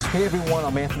Hey everyone,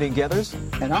 I'm Anthony Gethers.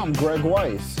 And I'm Greg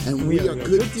Weiss. And we are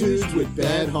good dudes with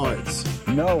bad hearts.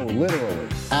 No, literally.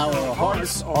 Our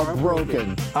hearts are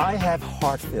broken. I have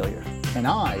heart failure. And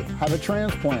I have a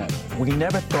transplant. We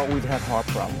never thought we'd have heart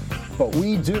problems. But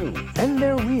we do. And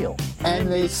they're real. And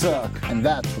they suck. And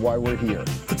that's why we're here.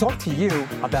 To talk to you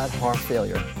about heart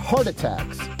failure, heart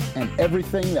attacks, and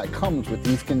everything that comes with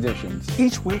these conditions.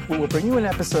 Each week we will bring you an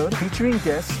episode featuring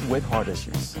guests with heart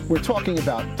issues. We're talking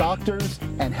about doctors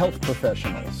and health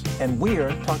professionals. And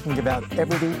we're talking about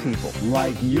everyday people.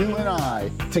 Like you and I.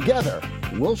 Together,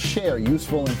 we'll share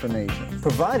useful information.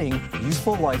 Providing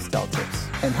useful lifestyle tips.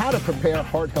 And how to prepare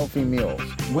heart-healthy meals.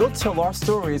 We'll tell our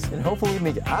stories and hopefully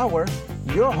make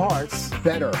your hearts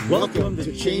better. Welcome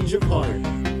to Change of Heart.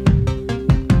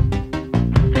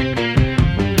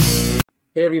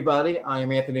 Hey everybody, I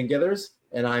am Anthony Gethers,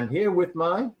 and I'm here with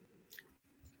my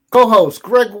co-host,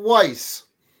 Greg Weiss.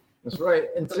 That's right.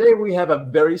 And today we have a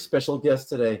very special guest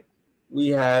today. We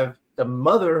have the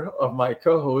mother of my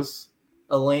co-host,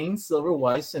 Elaine Silvers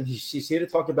Weiss, and she's here to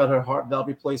talk about her heart valve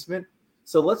replacement.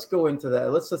 So let's go into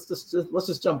that. Let's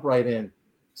just jump right in.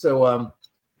 So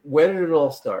where did it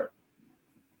all start?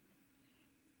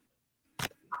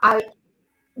 I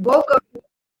woke up this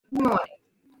morning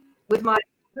with my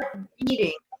heart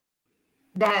beating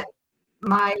that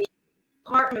my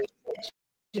partner said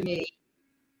to me,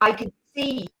 I could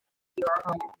see your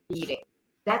heart beating.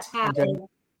 That's how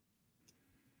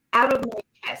out of my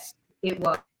chest it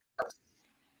was.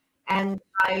 And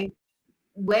I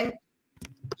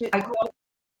called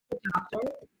the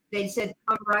doctor. They said,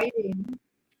 come right in.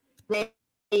 They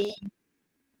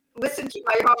listened to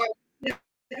my heart,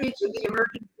 sent me to the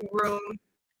emergency room,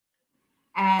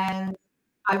 and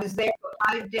I was there for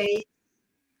 5 days,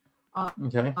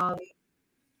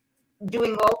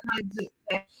 doing all kinds of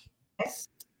tests.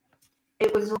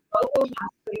 It was a local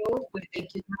hospital where they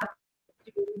did not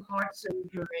do heart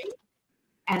surgery,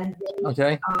 and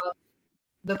then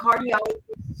the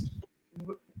cardiologist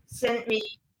sent me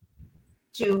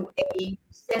to a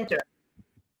center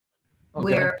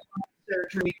where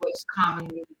surgery was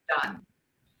commonly done.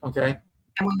 Okay.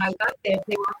 And when I got there,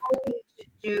 they were hoping to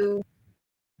do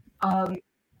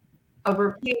a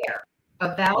repair,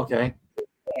 a valve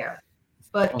repair.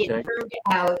 But it turned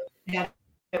out that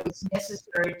it was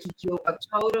necessary to do a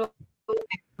total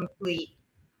and complete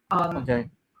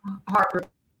heart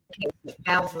replacement,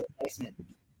 valve replacement.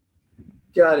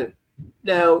 Got it.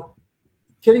 Now,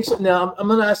 I'm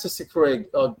going to ask this to Greg.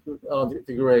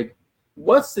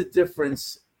 What's the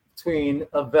difference between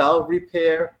a valve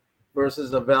repair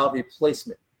versus a valve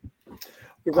replacement?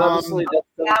 Because obviously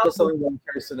that's something I'm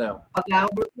curious to know. A valve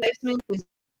replacement is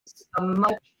a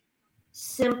much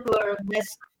simpler,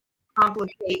 less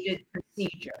complicated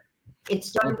procedure.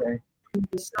 It's done to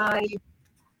decide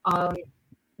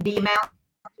the amount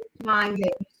of time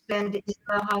that you spend in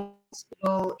the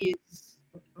hospital is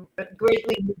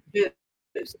greatly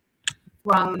reduced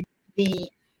from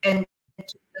the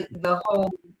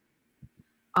whole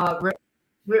the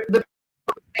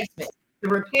replacement. The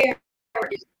repair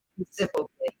is the simple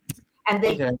thing, and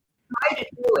they try to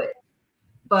do it,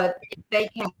 but if they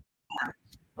can't,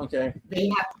 they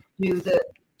have to do the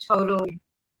total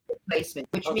replacement,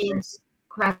 which means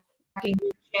cracking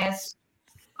your chest.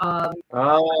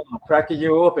 Cracking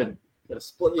you open. Gotta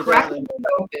split you down. You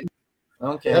open.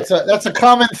 Okay. That's a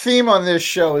common theme on this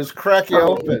show is crack you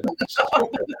open.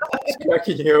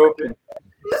 Cracking you open.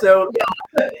 So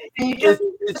and you just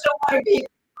don't want to be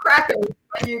crackers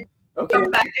when you come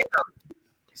back in.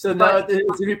 So now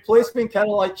is the replacement kind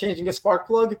of like changing a spark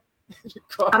plug?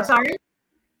 I'm sorry?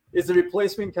 Is the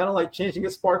replacement kind of like changing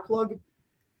a spark plug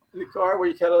in the car where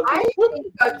you kind of... I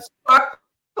think a spark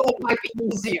plug might be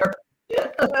easier.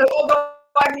 Although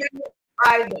I've never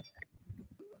tried it.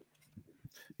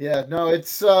 Yeah, no,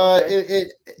 it's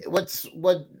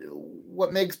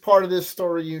what makes part of this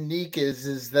story unique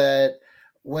is that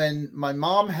when my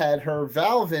mom had her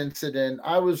valve incident,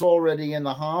 I was already in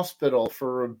the hospital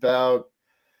for about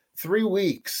 3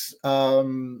 weeks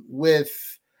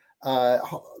with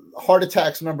heart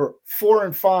attacks number 4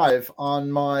 and 5 on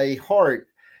my heart,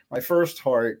 my first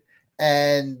heart,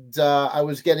 and I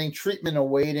was getting treatment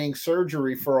awaiting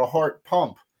surgery for a heart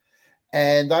pump.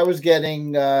 And I was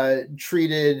getting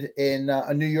treated in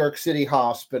a New York City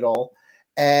hospital.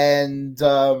 And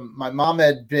my mom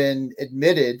had been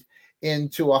admitted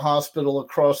into a hospital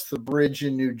across the bridge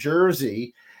in New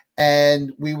Jersey.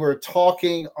 And we were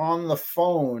talking on the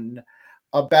phone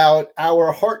about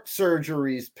our heart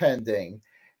surgeries pending.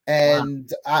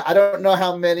 And I don't know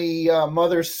how many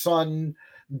mother-son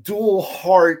dual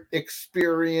heart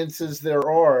experiences there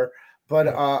are, but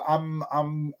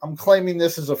I'm claiming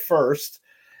this as a first.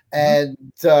 And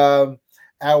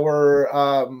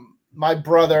my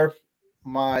brother,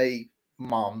 my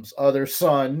mom's other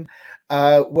son,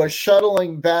 was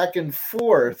shuttling back and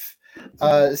forth,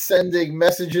 sending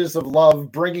messages of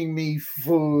love, bringing me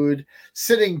food,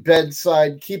 sitting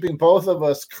bedside, keeping both of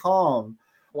us calm.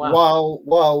 Wow.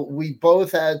 while we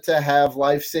both had to have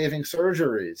life-saving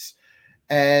surgeries.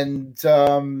 And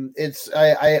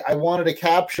I wanted to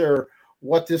capture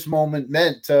what this moment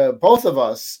meant to both of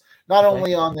us, not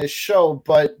only on this show,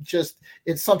 but just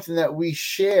it's something that we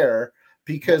share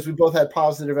because we both had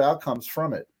positive outcomes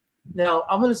from it. Now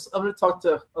I'm gonna talk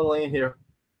to Elaine here.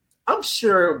 I'm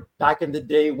sure back in the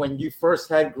day when you first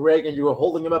had Greg and you were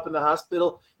holding him up in the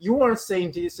hospital, you weren't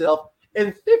saying to yourself,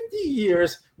 in 50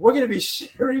 years, we're going to be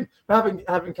sharing,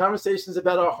 having conversations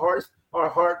about our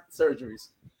heart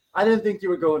surgeries. I didn't think you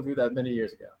were going through that many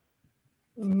years ago.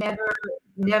 Never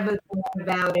thought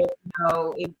about it.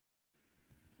 No, it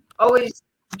always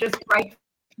just bright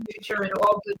future and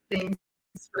all good things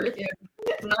for him.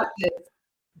 Not this.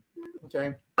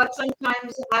 Okay. But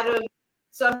sometimes out of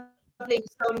something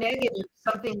so negative,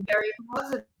 something very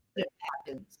positive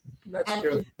happens. That's and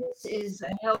true. if this is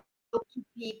a help to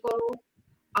people,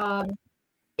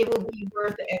 it will be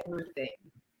worth everything.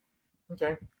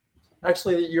 Okay.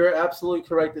 Actually, you're absolutely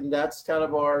correct. And that's kind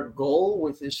of our goal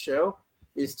with this show,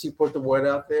 is to put the word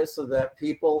out there so that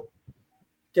people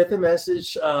get the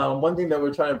message. One thing that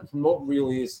we're trying to promote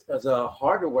really is as a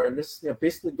heart awareness,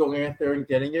 basically going out there and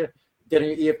getting your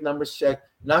EF numbers checked,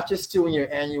 not just doing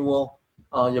your annual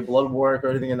your blood work or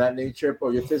anything of that nature,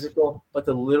 or your physical, but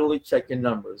to literally check your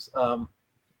numbers.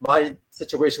 My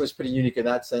situation was pretty unique in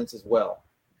that sense as well.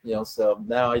 So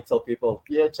now I tell people,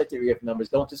 check your EF numbers.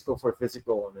 Don't just go for a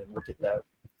physical and then look at that.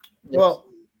 Well,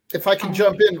 if I can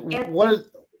jump in, one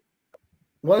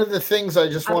of the things I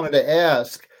just wanted to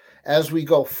ask as we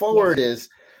go forward is,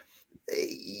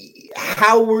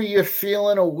 how were you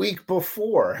feeling a week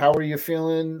before? How were you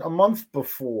feeling a month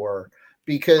before?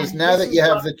 Because now that you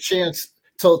have the chance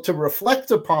to reflect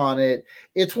upon it,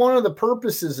 it's one of the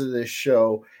purposes of this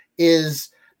show is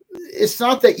it's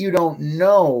not that you don't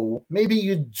know, maybe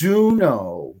you do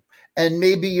know, and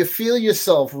maybe you feel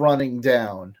yourself running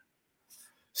down.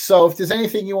 So if there's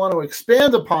anything you want to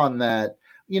expand upon that,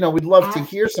 we'd love to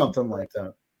hear something like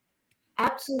that.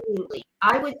 Absolutely.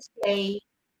 I would say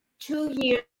 2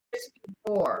 years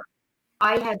before,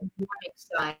 I had warning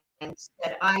signs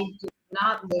that I did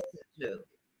not listen to.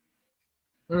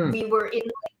 We were in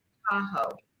Lake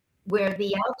Tahoe, where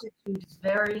the altitude is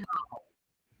very high.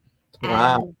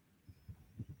 Wow. And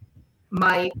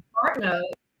my partner,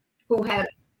 who had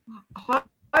heart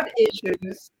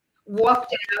issues,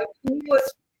 walked out. He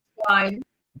was fine.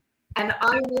 And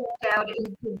I walked out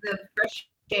into the fresh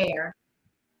air.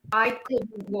 I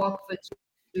couldn't walk for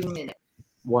 2 minutes.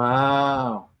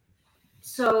 Wow.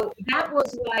 So that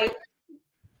was like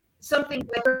something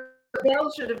that the bell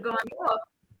should have gone off.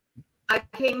 I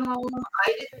came home.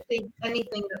 I didn't think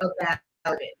anything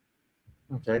about it.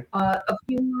 Okay. A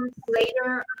few months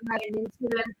later, I had an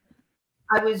incident.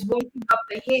 I was walking up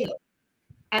a hill,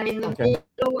 and in the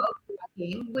middle of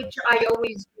walking, which I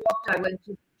always walked, I went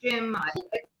to the gym, I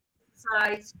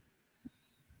exercised.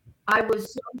 I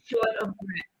was so short of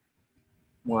breath.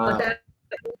 Wow. But that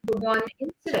was the one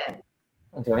incident.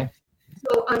 Okay.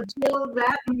 So until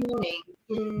that morning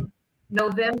in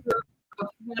November of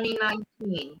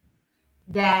 2019,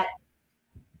 that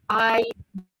I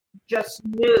just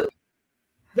knew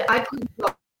that I couldn't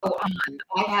go on.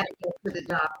 I had to go to the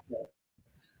doctor.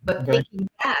 But thinking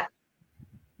back,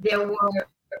 there were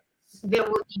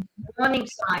these warning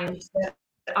signs that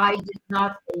I did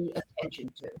not pay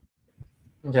attention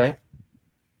to. Okay.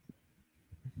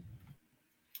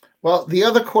 Well, the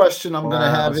other question I'm going to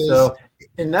have is, so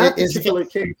in that particular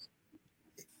case,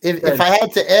 if I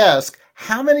had to ask,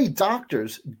 how many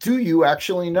doctors do you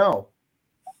actually know?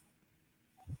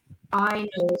 I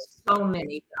know so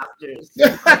many doctors in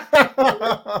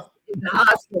the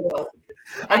hospital.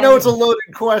 I know it's a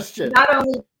loaded question. Not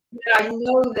only do I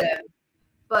know them,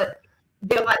 but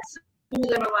they're like, some of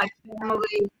them are like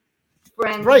family,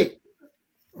 friends.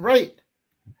 Right.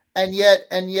 And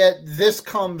yet this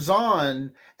comes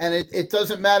on, and it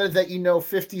doesn't matter that you know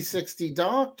 50, 60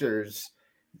 doctors.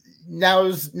 Now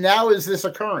is this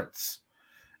occurrence.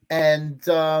 And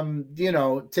to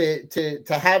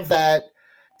have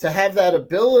that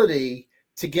ability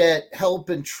to get help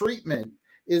and treatment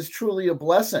is truly a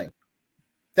blessing.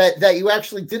 That you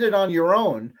actually did it on your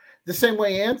own, the same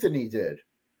way Anthony did.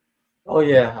 Oh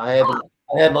yeah, I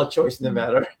had no choice in the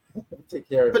matter. Take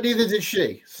care of it. But neither did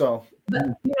she. So,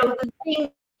 but the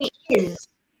thing is,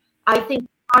 I think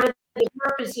part of the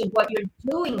purpose of what you're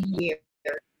doing here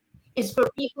is for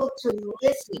people to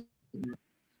listen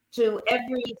to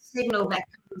every signal that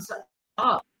comes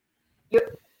up.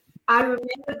 I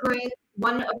remember, Greg,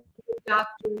 one of the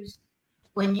doctors,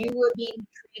 when you were being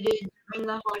treated during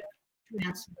the heart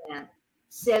transplant,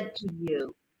 said to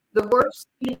you, the worst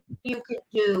thing you could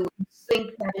do is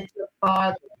think that it's a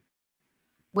bother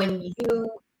when you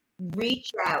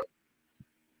reach out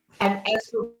and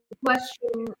ask a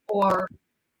question or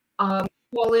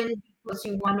call in because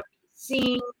you want to be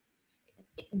seen.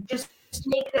 Just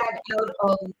take that out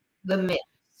of the mix.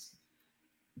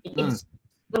 It's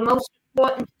the most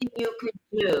important thing you could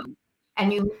do,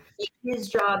 and you make his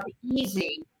job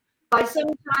easy by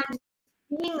sometimes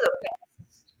being the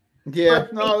best. Yeah,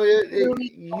 But no,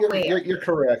 you're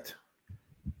correct.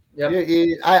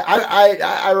 Yep.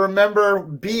 I remember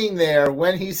being there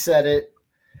when he said it,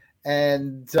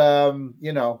 and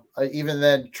even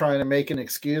then trying to make an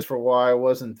excuse for why I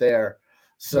wasn't there.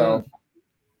 So,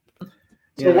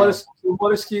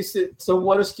 what excuse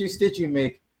did you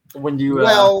make when you?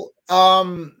 The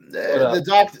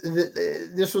doctor.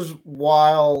 This was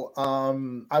while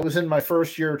I was in my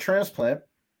first year of transplant,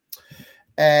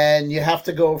 and you have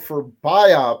to go for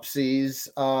biopsies.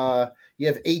 You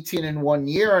have 18 in 1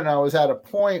 year, and I was at a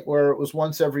point where it was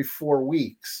once every 4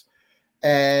 weeks.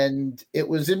 And it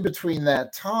was in between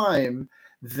that time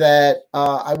that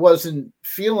I wasn't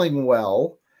feeling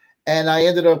well. And I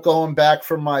ended up going back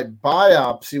for my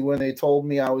biopsy when they told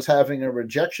me I was having a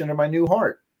rejection of my new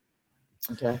heart.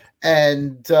 Okay.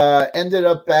 And ended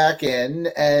up back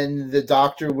in, and the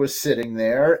doctor was sitting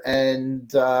there.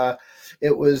 And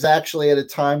it was actually at a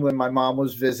time when my mom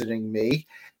was visiting me.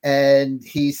 And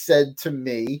he said to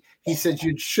me, you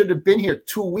should have been here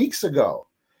 2 weeks ago.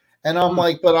 And I'm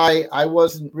like, but I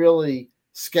wasn't really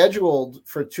scheduled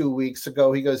for 2 weeks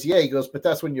ago. He goes, but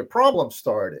that's when your problem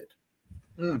started.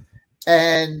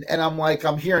 And I'm like,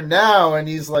 I'm here now. And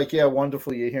he's like, yeah,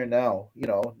 wonderful. You're here now,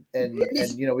 and we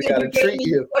got to treat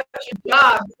you.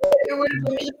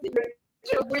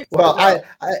 Well,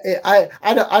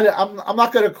 I'm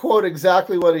not going to quote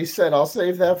exactly what he said. I'll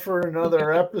save that for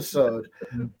another episode.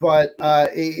 But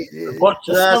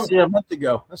just a month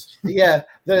ago. Yeah,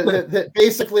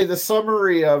 basically the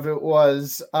summary of it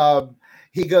was,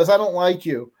 he goes, I don't like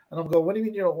you. And I'm going, what do you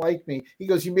mean you don't like me? He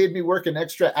goes, you made me work an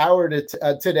extra hour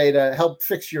today to help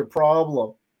fix your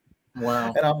problem.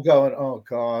 Wow. And I'm going, oh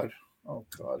God, help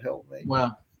me.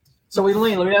 Wow. So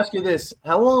Elaine, let me ask you this: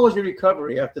 how long was your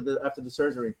recovery after the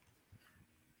surgery?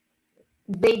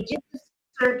 They did the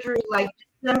surgery like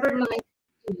December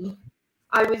 19th.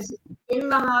 I was in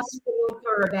the hospital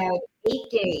for about 8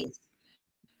 days.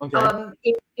 Okay.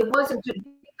 It wasn't a big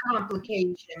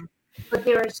complication, but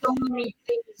there are so many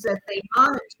things that they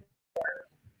monitor,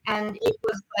 and it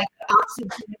was like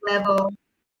oxygen level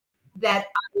that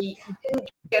I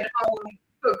didn't get home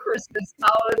for Christmas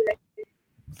holiday.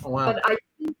 Oh, wow. But I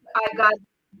think I got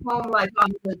home like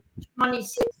on the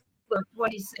 26th or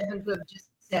 27th of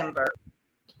December.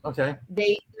 Okay.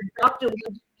 The doctor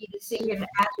wanted me to see him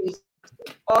at his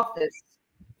office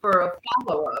for a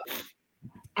follow-up,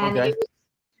 and it was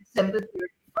December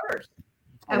 31st.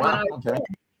 And when I went, he said,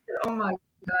 oh my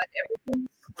God, everything's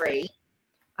great.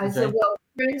 I said, well,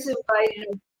 friends invited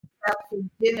us out for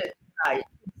dinner tonight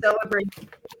to celebrate 2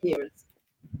 years.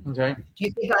 Okay. Do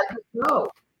you think I could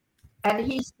go? And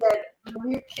he said, are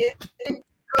you kidding?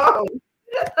 Go.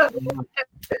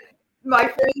 My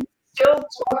friends still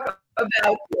talk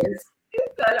about this,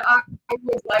 that I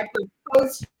was like the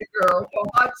poster girl for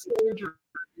heart surgery.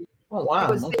 Oh,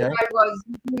 wow. There I was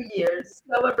 2 years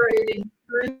celebrating,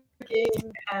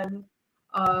 drinking, and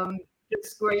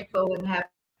just grateful and happy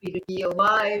to be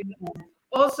alive, and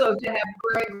also to have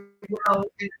Greg well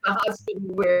in the hospital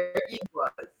where he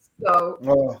was. So it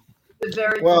was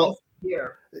very nice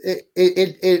year.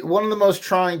 It one of the most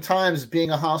trying times being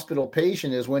a hospital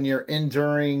patient is when you're in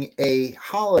during a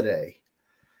holiday.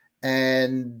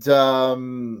 And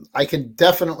I can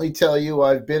definitely tell you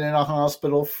I've been in a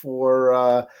hospital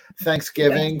for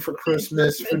Thanksgiving, for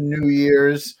Christmas, for New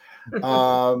Year's.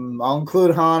 I'll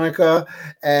include Hanukkah.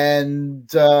 And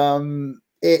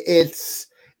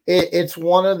it's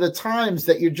one of the times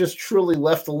that you're just truly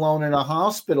left alone in a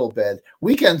hospital bed.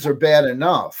 Weekends are bad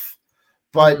enough.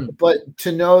 But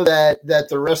to know that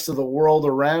the rest of the world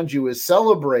around you is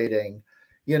celebrating,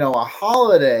 a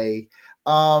holiday,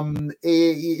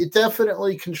 it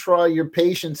definitely can try your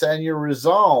patience and your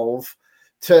resolve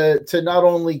to not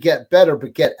only get better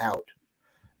but get out.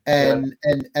 And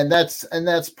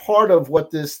that's part of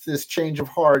what this change of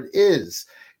heart is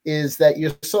that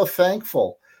you're so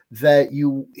thankful that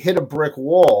you hit a brick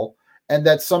wall and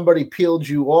that somebody peeled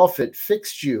you off it,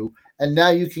 fixed you, and now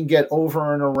you can get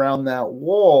over and around that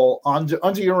wall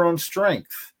under your own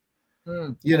strength.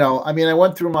 You know, I mean, I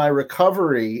went through my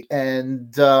recovery,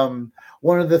 and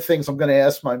one of the things I'm going to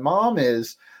ask my mom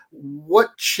is,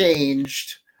 what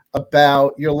changed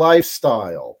about your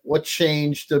lifestyle? What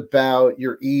changed about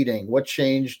your eating? What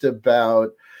changed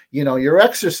about, you know, your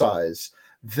exercise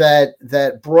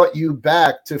that brought you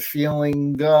back to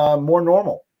feeling more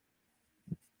normal?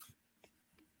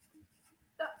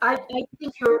 I think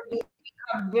you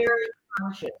become very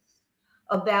conscious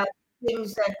about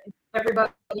things that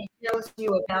everybody tells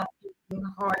you about being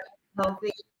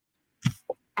healthy,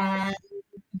 and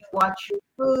you watch your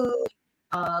food.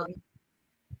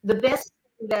 The best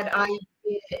thing that I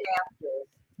did after,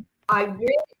 I read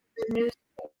in the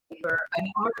newspaper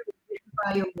an article written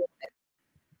by a woman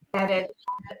that had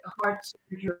had heart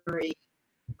surgery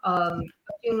a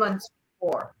few months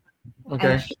before.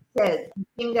 Okay. And she said the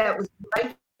thing that was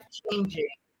life-changing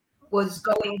was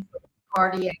going for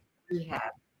cardiac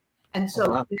rehab. And so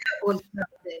that was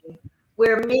something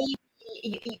where maybe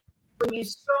when you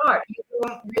start, you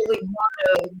don't really want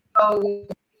to go be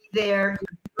there,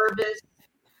 you're nervous.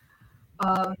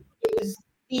 It was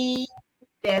the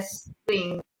best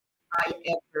thing I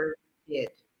ever did.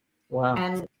 Wow.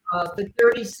 And the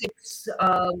 36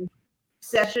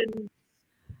 sessions,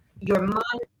 you're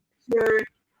monitored.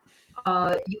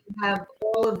 You have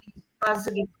all of these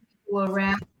positive people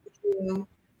around you,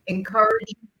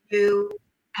 encouraging you,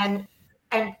 and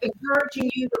encouraging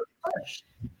you to push,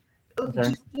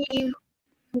 to be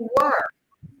who you are.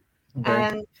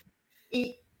 And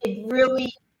it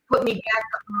really put me back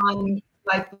on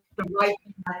like the right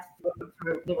path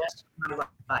for the rest of my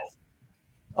life.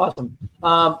 Awesome.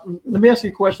 Let me ask you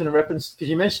a question in reference, because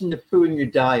you mentioned the food in your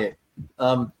diet.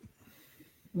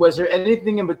 Was there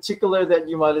anything in particular that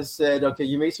you might have said, okay,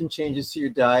 you made some changes to your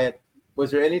diet?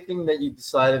 Was there anything that you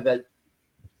decided that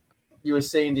you were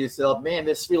saying to yourself, man,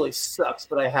 this really sucks,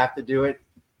 but I have to do it?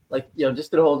 Like, you know,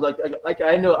 just the whole, like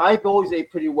I know I've always ate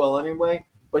pretty well anyway,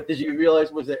 but did you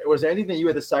realize, was there anything you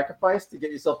had to sacrifice to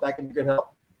get yourself back into good health?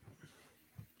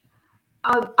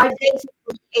 I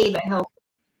basically ate a healthy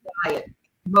diet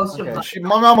most of my life.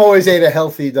 My mom always ate a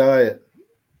healthy diet.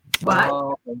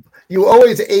 What? You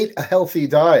always ate a healthy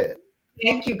diet.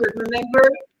 Thank you. But remember,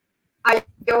 I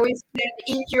always said,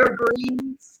 eat your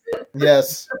greens.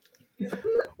 Yes.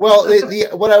 Well,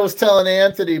 what I was telling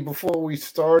Anthony before we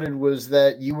started was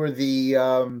that you were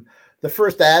the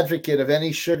first advocate of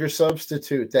any sugar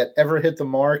substitute that ever hit the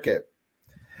market.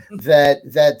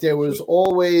 That there was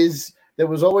always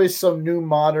some new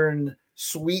modern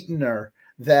sweetener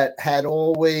that had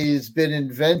always been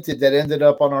invented that ended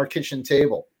up on our kitchen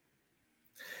table.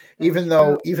 Even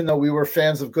though we were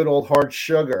fans of good old hard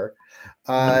sugar,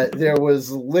 there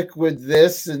was liquid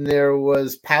this and there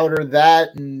was powder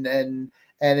that, and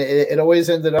it always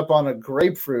ended up on a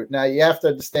grapefruit. Now you have to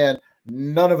understand,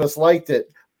 none of us liked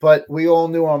it, but we all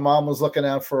knew our mom was looking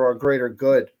out for our greater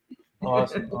good.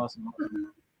 Awesome.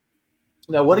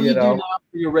 Now, what do you do now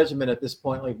for your regimen at this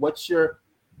point? Like, what's your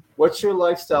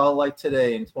lifestyle like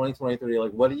today in 2023?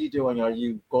 Like, what are you doing? Are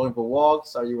you going for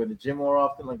walks? Are you in the gym more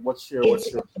often? Like, It's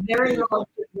very hard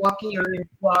to walk here in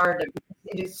Florida because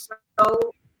it is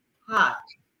so hot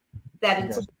that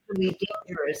it's really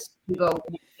dangerous to go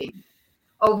walking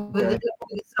over the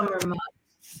summer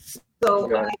months. So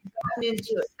I've gotten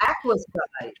into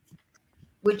exercise,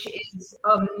 which is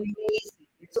amazing.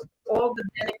 It's all the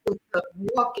benefits of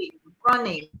walking,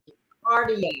 running,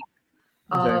 cardio,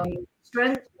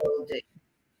 strength building,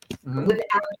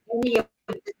 without any of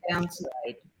the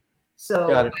downside.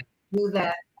 So I do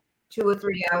that 2 or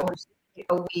 3 hours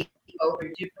a week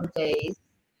over different days,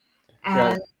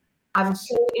 and I'm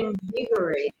so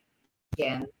invigorated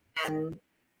again. And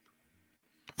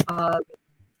I'm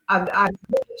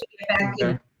hoping to get back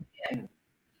in.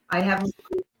 I haven't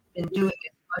been doing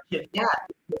as much of that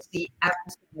because the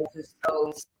exercise is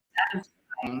so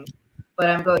satisfying, but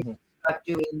I'm going to start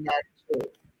doing that too.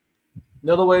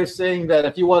 Another way of saying that,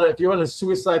 if you're on a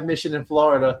suicide mission in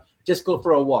Florida, just go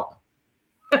for a walk.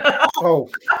 Oh.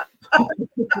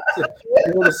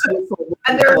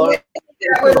 And there are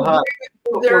people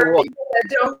that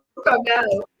don't come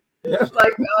out. Yeah.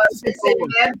 Like they say,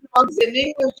 mad dogs in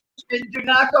English do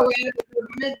not go in the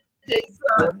midday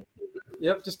sun.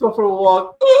 Yep, just go for a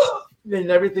walk, and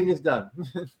everything is done.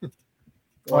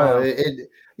 Wow.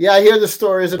 I hear the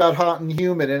stories about hot and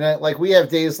humid, and like we have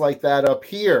days like that up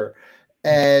here.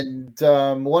 And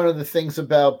one of the things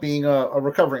about being a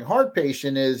recovering heart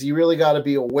patient is you really got to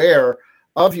be aware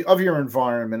of your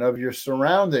environment, of your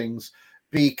surroundings,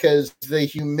 because the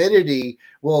humidity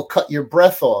will cut your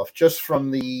breath off just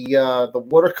from the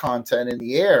water content in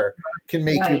the air can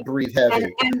make you breathe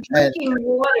heavy. And drinking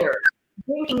water,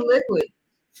 drinking liquid,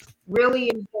 really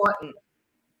important.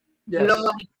 Yes. You don't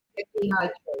want to get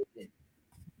dehydrated.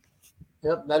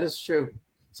 Yep, that is true.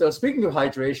 So speaking of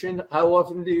hydration, how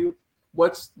often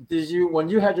when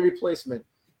you had your replacement,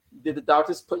 did the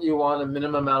doctors put you on a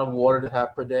minimum amount of water to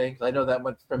have per day? I know that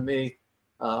went for me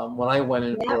when I went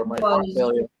in for my heart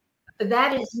failure.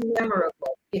 That is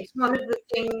memorable. It's one of the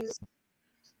things,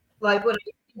 like when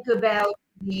I think about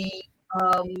the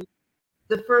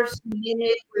first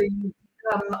minute where you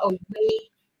become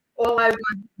awake, all I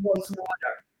wanted was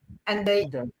water. And they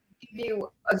give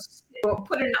you or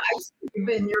put an ice cube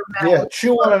in your mouth. Yeah,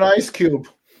 chew on an ice cube.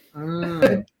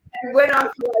 It went on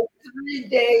for like 3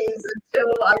 days until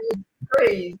I was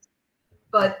crazed.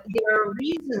 But there are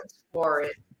reasons for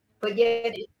it. But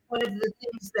yet it's one of the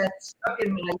things that stuck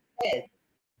in my head.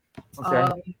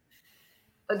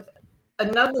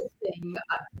 Another thing,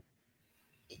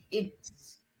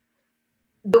 it's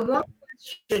the one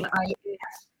question I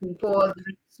asked before the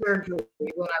surgery when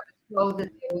I was told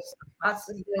that there was a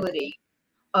possibility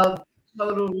of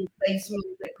total replacement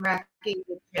of the cracking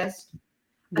the chest.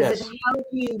 I said, how do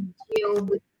you deal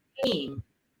with pain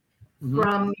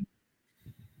from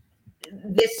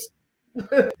this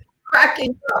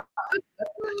cracking up?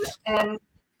 And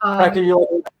cracking you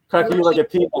like a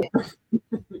peanut.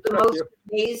 The most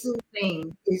amazing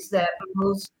thing is that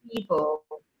most people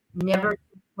never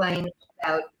complain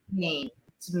about pain.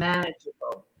 It's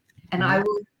manageable. And I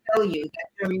will tell you that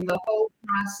during the whole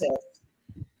process,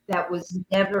 that was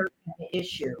never an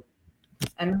issue.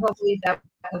 And hopefully that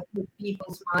will put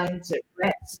people's minds at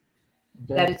rest.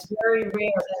 That it's very rare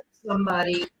that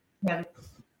somebody can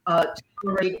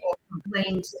tolerate or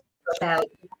complain about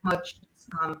much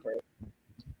discomfort.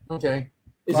 Okay.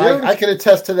 I can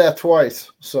attest to that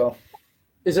twice. So,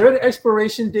 is there an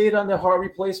expiration date on the heart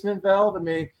replacement valve? I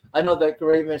mean, I know that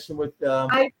Gray mentioned with.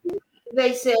 I think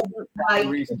they said like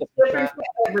different for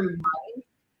everyone,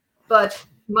 but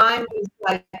mine was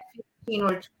like 15 or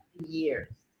 20 years.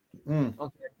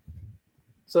 Okay.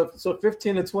 So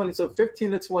 15 to 20. So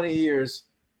 15 to 20 years,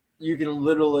 you can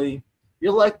literally.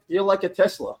 You're like a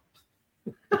Tesla.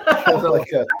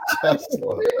 Like a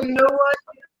Tesla. You know what?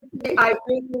 I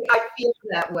feel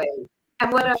that way.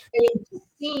 And what I've been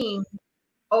seeing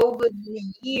over the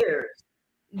years,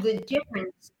 the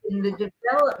difference in the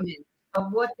development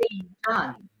of what they've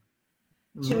done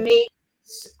to make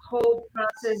this whole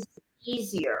process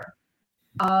easier.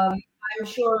 I'm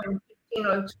sure in 15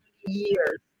 or 20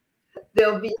 years,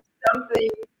 there'll be something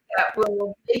that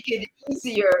will make it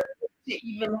easier to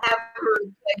even have a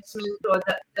replacement, or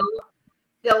that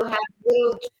they'll have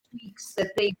little tweaks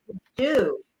that they could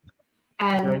do.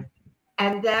 And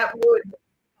that would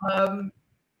a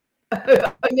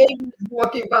neighbor was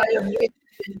walking by a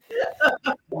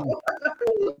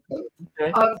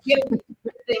given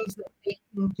the things that they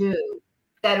can do,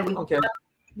 that it would not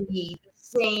be the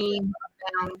same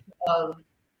amount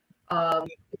of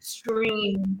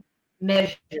extreme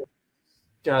measures.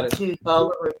 Got it. To do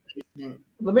a replacement.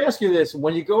 Let me ask you this: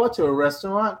 when you go out to a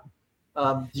restaurant,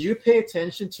 do you pay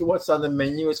attention to what's on the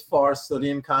menu as far as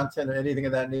sodium content or anything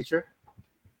of that nature?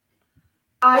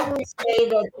 I would say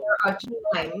that there are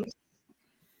times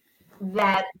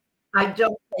that I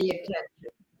don't pay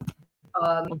attention.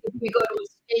 If we go to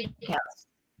a steakhouse,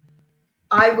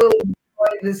 I will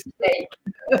enjoy the steak.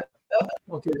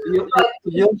 But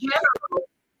in general,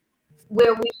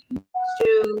 where we used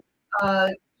to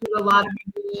eat a lot of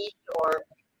meat, or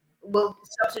we'll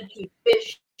substitute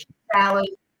fish, salad,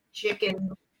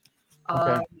 chicken,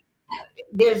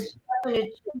 there's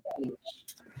definite change.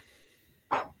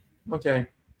 Okay,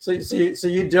 so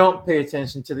you don't pay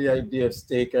attention to the idea of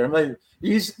steak. I mean,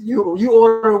 you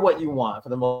order what you want for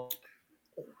the most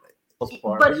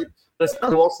part, but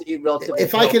you also eat relatively.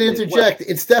 If I can interject,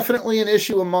 it's definitely an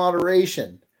issue of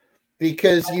moderation,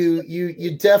 because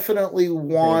you definitely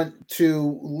want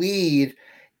to lead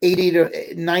 80 to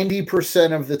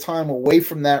 90% of the time away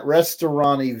from that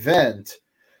restaurant event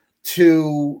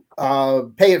to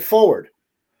pay it forward.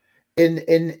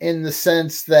 In the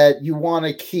sense that you want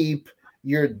to keep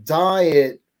your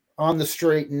diet on the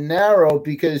straight and narrow,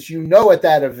 because you know at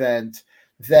that event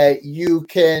that you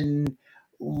can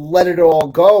let it all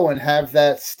go and have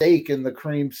that steak and the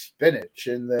cream spinach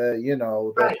and the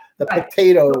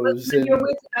potatoes. When you're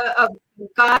with a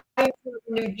guy from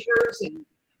New Jersey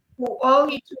who all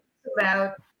he talks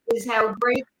about is how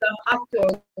great the hot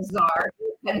dogs are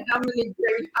and how many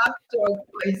great hot dog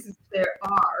places there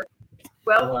are.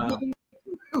 Well,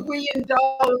 we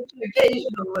indulge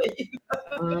occasionally.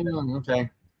 Okay.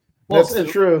 Well, That's the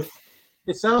truth.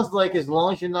 it sounds like as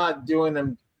long as you're not doing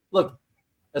them, look,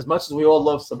 as much as we all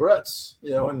love cigarettes,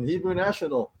 in the Hebrew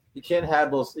National, you can't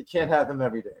have those. You can't have them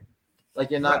every day. Like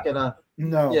you're not gonna.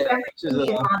 No. Yeah. In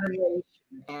moderation,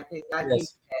 Anthony, like you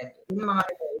Yes. said, in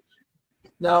moderation.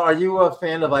 Now, are you a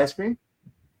fan of ice cream?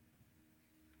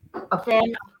 A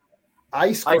fan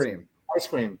Ice cream. Ice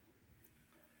cream.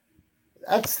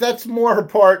 That's more her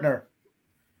partner.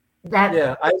 that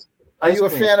Yeah. Are you a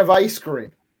cream. fan of ice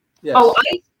cream? Yes. oh,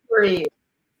 ice cream.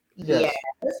 Yes.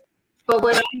 Yes. But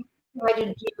what I try to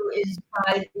do is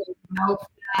buy the milk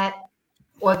fat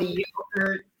or the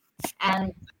yogurt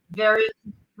and very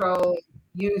controlled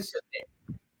use of it.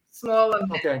 Small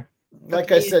amount. Okay.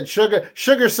 Like I said,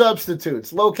 sugar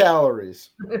substitutes, low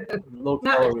calories. Low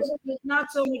Not, calories. not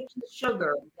so much the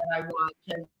sugar that I want,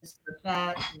 just the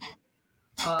fat.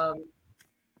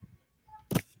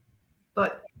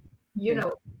 But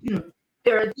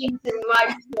there are things in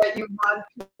life that you want,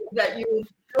 that you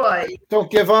enjoy.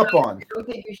 Don't give up on. I don't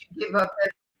think you should give up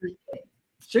everything.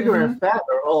 Sugar and fat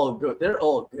are all good. They're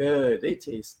all good. They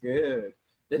taste good.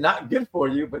 They're not good for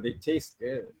you, but they taste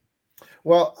good.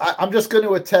 Well, I'm just going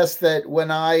to attest that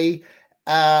when I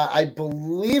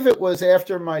believe it was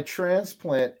after my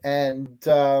transplant and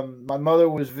my mother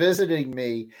was visiting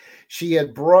me, she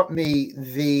had brought me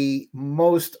the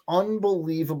most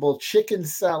unbelievable chicken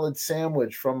salad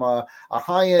sandwich from a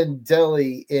high-end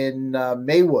deli in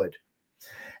Maywood.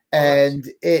 And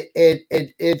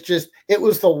it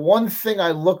was the one thing I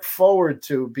looked forward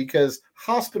to because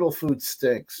hospital food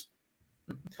stinks.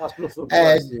 Hospital food.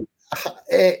 And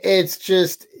it's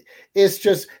just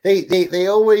they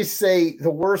always say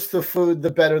the worse the food, the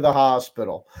better the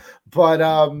hospital. But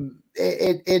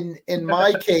in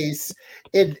my case,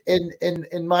 in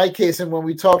my case, and when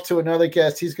we talk to another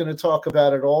guest, he's going to talk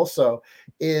about it also.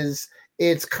 It's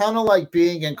kind of like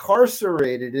being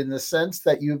incarcerated in the sense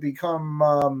that you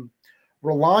become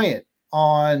reliant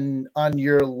on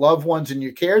your loved ones and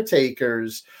your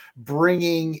caretakers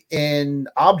bringing in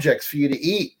objects for you to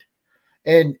eat.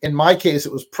 And in my case,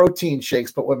 it was protein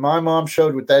shakes. But when my mom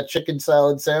showed with that chicken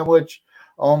salad sandwich,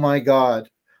 oh my God,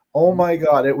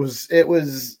 it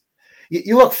was.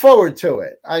 You look forward to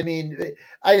it. I mean,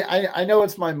 I know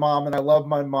it's my mom, and I love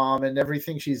my mom, and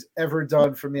everything she's ever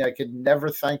done for me, I could never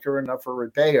thank her enough or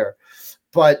repay her.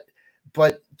 But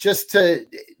just to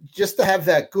have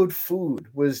that good food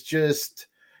was just,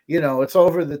 it's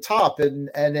over the top,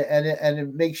 and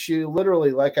it makes you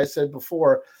literally, like I said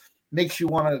before, makes you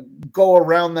want to go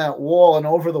around that wall and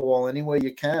over the wall any way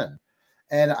you can.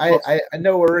 And I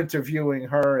know we're interviewing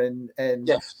her, and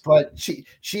yes. But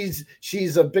she's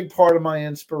a big part of my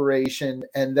inspiration,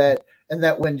 and that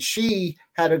when she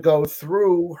had to go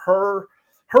through her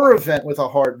event with a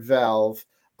heart valve,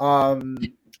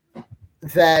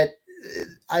 that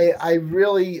I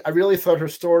really thought her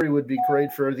story would be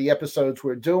great for the episodes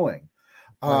we're doing.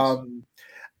 Nice.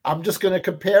 I'm just going to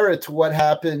compare it to what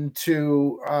happened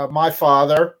to my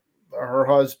father, her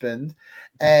husband,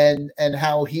 and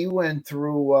how he went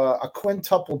through a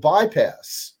quintuple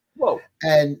bypass. Whoa!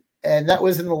 And that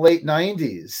was in the late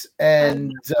 90s.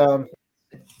 And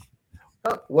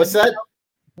what's that?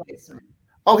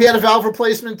 Oh, he had a valve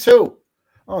replacement too.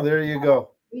 Oh, there you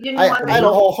go. I had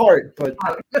a whole heart,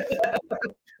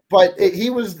 but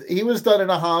he was done in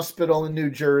a hospital in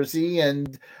New Jersey,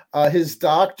 and his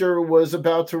doctor was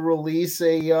about to release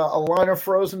a line of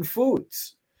frozen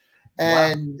foods.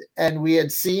 And we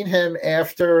had seen him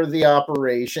after the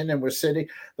operation, and we're sitting,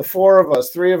 the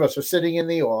three of us are sitting in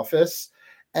the office,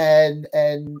 and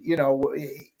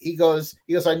he goes,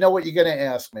 I know what you're going to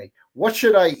ask me. What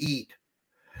should I eat?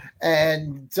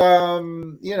 And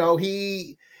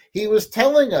he was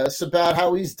telling us about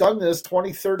how he's done this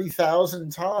 20,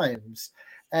 30,000 times,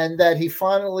 and that he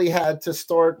finally had to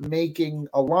start making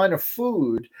a line of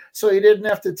food so he didn't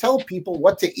have to tell people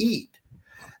what to eat.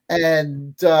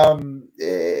 And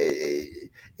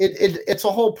it's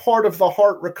a whole part of the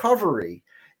heart recovery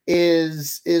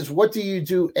is what do you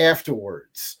do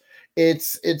afterwards?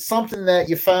 It's something that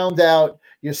you found out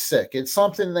you're sick. It's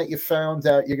something that you found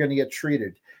out you're going to get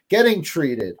getting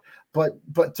treated. But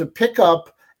to pick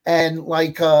up and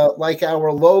like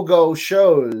our logo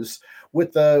shows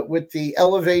with the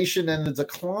elevation and the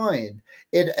decline,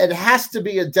 it has to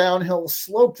be a downhill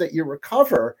slope that you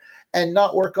recover and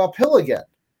not work uphill again.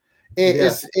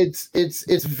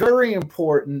 It's very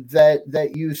important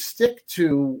that you stick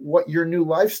to what your new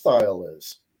lifestyle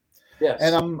is. Yes.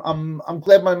 And I'm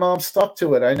glad my mom stuck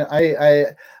to it.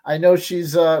 I know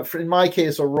she's in my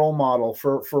case a role model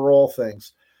for all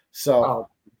things. So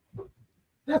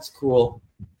That's cool.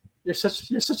 You're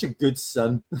such a good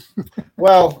son.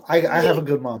 Well, I have a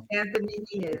good mom. Anthony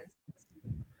is.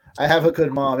 I have a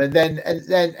good mom.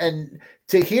 And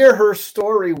to hear her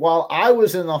story while I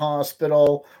was in the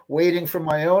hospital waiting for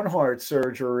my own heart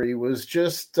surgery was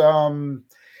just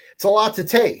it's a lot to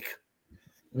take.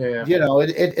 Yeah.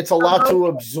 It's a lot to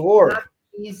absorb. Not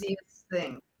the easiest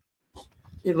thing.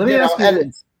 Let me ask you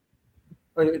this.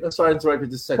 I'm sorry to interrupt you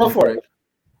just a second. Go for it.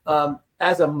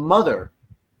 As a mother,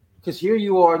 because here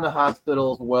you are in the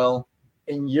hospital as well,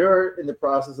 and you're in the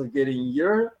process of getting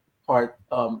your heart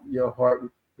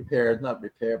repaired, not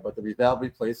repaired, but the valve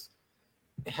replaced.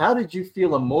 How did you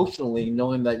feel emotionally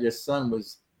knowing that your son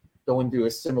was going through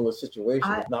a similar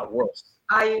situation, if not worse?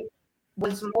 I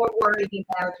was more worried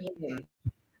about him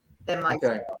than myself.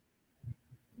 Okay.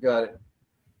 Got it.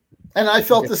 And I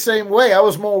felt the same way. I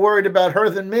was more worried about her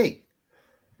than me.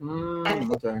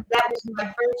 And Okay. that was my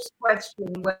first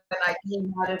question when I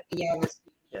came out of the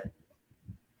anesthesia.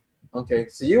 Okay.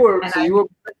 So you were Good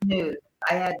news.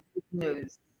 I had good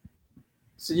news.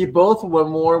 So you both were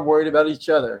more worried about each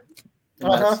other.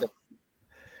 Uh-huh.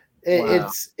 Wow.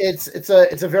 It's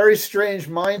a very strange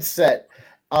mindset.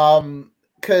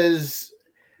 Because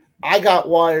I got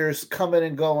wires coming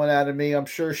and going out of me. I'm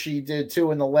sure she did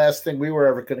too. And the last thing we were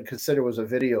ever going to consider was a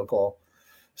video call.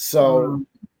 So,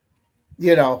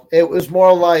 it was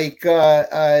more like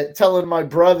telling my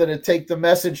brother to take the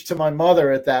message to my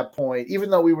mother at that point, even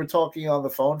though we were talking on the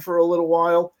phone for a little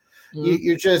while.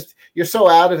 You're so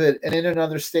out of it and in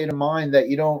another state of mind that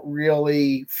you don't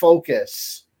really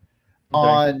focus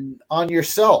on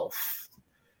yourself,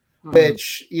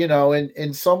 which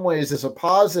in some ways is a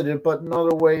positive, but in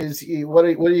other ways, what are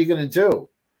you going to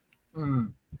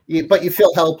do? But you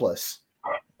feel helpless.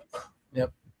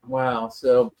 Yep. Wow.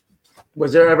 So,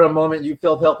 was there ever a moment you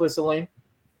felt helpless, Elaine?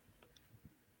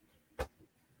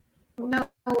 No,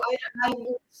 I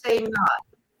would say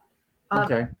not.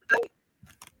 Okay.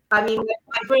 I mean,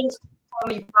 my friends call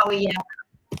me Pollyanna.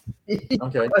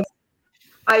 Okay.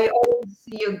 I always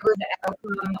see a good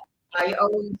outcome. I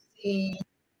always see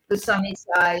the sunny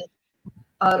side,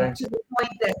 to the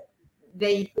point that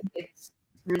they think it's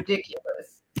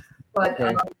ridiculous. But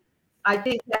I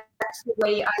think that's the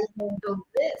way I handle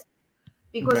this,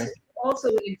 because it's also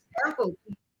an example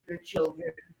to your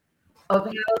children of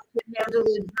how to handle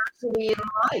adversity in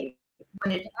life.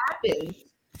 When it happens,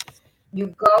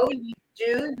 you go, you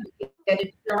do, you get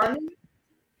it done,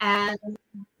 and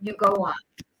you go on.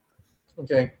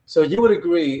 Okay. So you would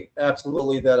agree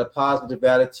absolutely that a positive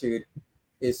attitude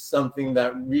is something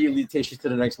that really takes you to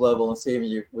the next level and saving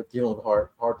you with dealing with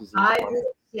heart disease. I would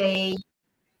say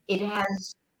it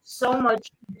has so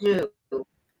much to do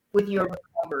with your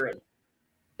recovery,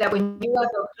 that when you have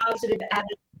a positive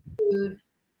attitude,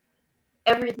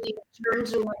 everything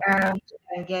turns around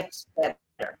and gets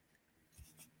better.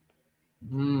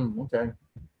 Okay.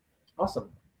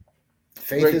 Awesome.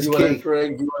 Faith Greg, is you key. want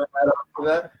to add on to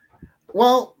that?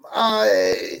 Well,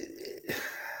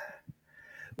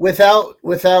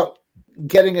 without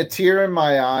getting a tear in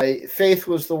my eye, faith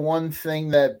was the one thing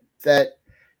that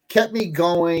kept me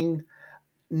going,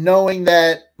 knowing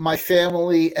that my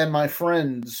family and my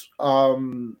friends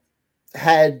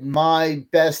had my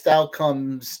best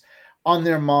outcomes on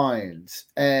their minds.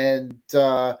 And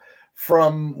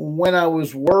from when I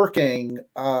was working,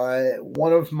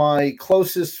 one of my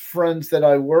closest friends that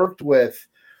I worked with,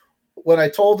 when I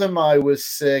told him I was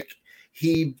sick,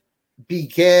 he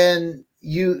began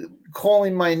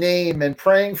calling my name and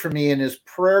praying for me in his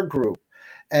prayer group.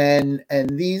 And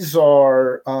these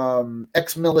are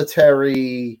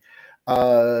ex-military,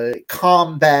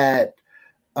 combat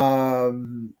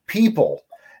people,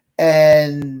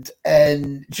 and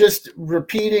just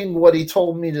repeating what he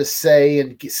told me to say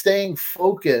and staying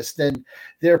focused. And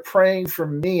they're praying for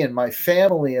me and my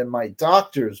family and my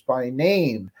doctors by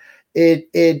name.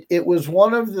 It was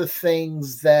one of the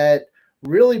things that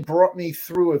really brought me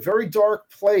through a very dark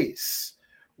place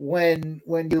when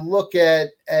you look at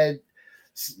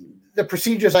the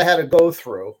procedures I had to go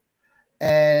through,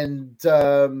 and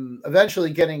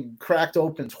eventually getting cracked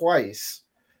open twice.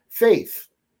 Faith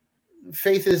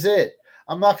is it.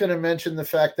 I'm not going to mention the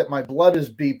fact that my blood is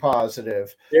B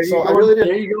positive. There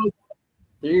you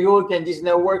go again. This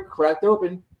network cracked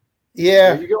open.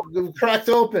 Yeah, there you go. Cracked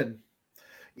open.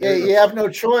 Yeah, you have no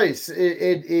choice.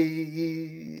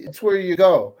 It's where you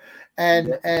go,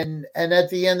 and at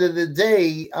the end of the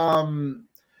day,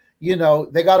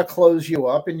 they got to close you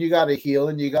up, and you got to heal,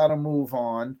 and you got to move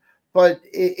on. But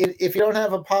if you don't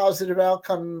have a positive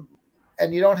outcome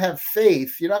and you don't have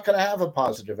faith, you're not going to have a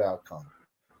positive outcome.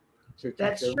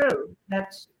 That's true.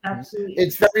 That's absolutely.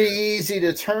 It's very easy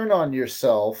to turn on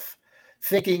yourself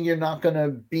thinking you're not going to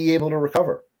be able to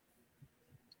recover.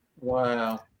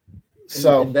 Wow.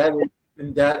 So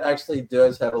and that actually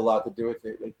does have a lot to do with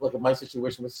it. Like, look, my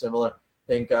situation was similar.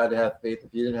 Thank God to have faith.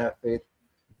 If you didn't have faith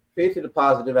in a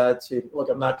positive attitude. Look,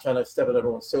 I'm not trying to step on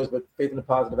everyone's toes, but faith in a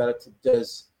positive attitude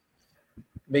does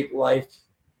make life,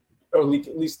 or at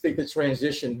least make the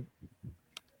transition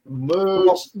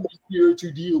much easier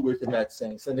to deal with in that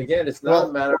sense. And again, it's not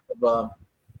a matter of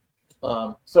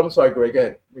so I'm sorry, Greg. Go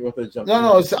ahead. We want to jump.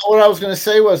 No. What I was going to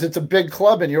say was it's a big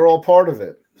club, and you're all part of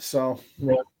it. So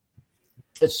yeah,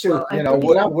 it's true. Well,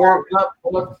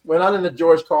 we're not in the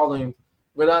George Carlin.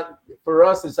 We're not. For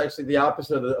us, it's actually the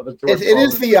opposite of the George. It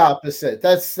is the opposite.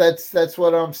 That's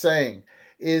what I'm saying.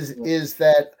 Is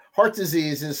that heart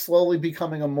disease is slowly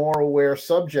becoming a more aware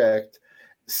subject,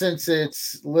 since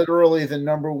it's literally the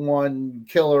number one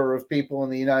killer of people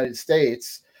in the United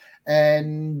States,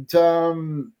 and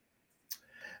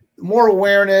more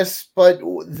awareness, but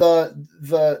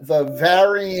the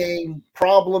varying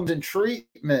problems and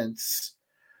treatments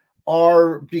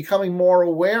are becoming more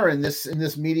aware in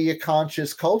this media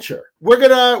conscious culture. We're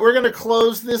gonna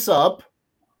close this up.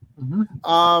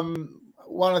 Mm-hmm.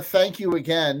 Want to thank you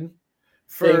again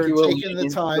for taking the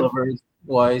time,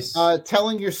 Weiss,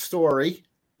 telling your story,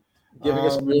 giving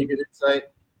us really good insight.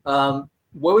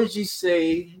 What would you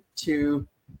say to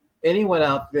anyone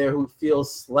out there who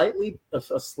feels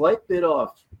a slight bit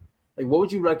off? Like, what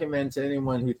would you recommend to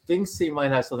anyone who thinks they might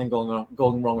have something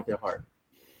going wrong with their heart?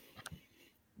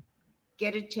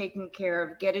 Get it taken care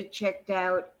of, get it checked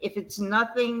out. If it's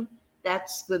nothing,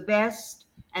 that's the best.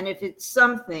 And if it's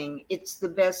something, it's the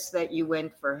best that you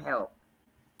went for help.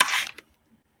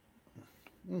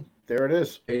 There it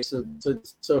is. Okay, so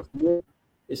it's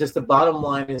just the bottom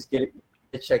line is get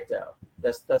it checked out.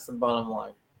 That's the bottom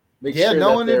line. Make sure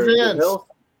in advance.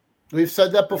 We've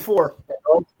said that before.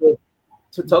 Also,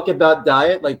 to talk about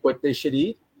diet, like what they should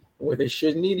eat, what they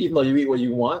shouldn't eat, even though you eat what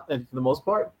you want, and for the most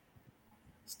part,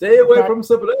 stay away from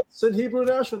Sabbaths and Hebrew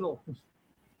National.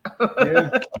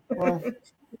 Yeah. Well,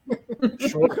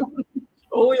 sure.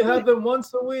 Only have them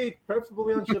once a week,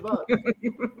 preferably on Shabbat.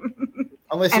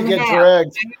 Unless you get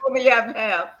dragged. And only have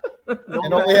half.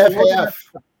 And only have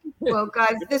half. Well,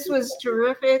 guys, this was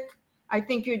terrific. I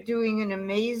think you're doing an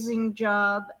amazing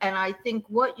job. And I think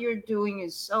what you're doing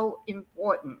is so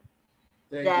important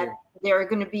that there are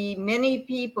going to be many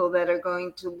people that are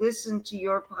going to listen to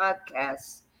your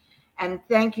podcast. And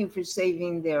thank you for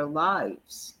saving their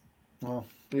lives. Well,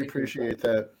 we appreciate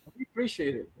that. We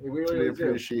appreciate it. We really we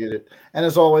appreciate it. And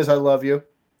as always, I love you.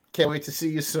 Can't wait to see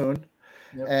you soon.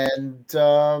 Yep. And,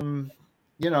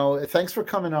 thanks for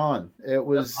coming on. It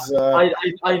was.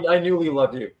 I newly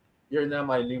love you. You're now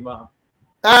my new mom.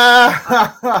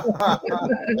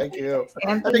 Thank you.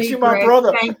 Anthony, that makes you my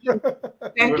brother. Thank you.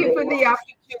 Thank you for the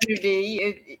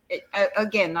opportunity.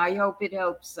 Again, I hope it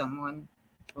helps someone.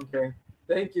 Okay.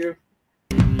 Thank you.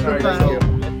 All right,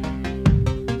 thank you.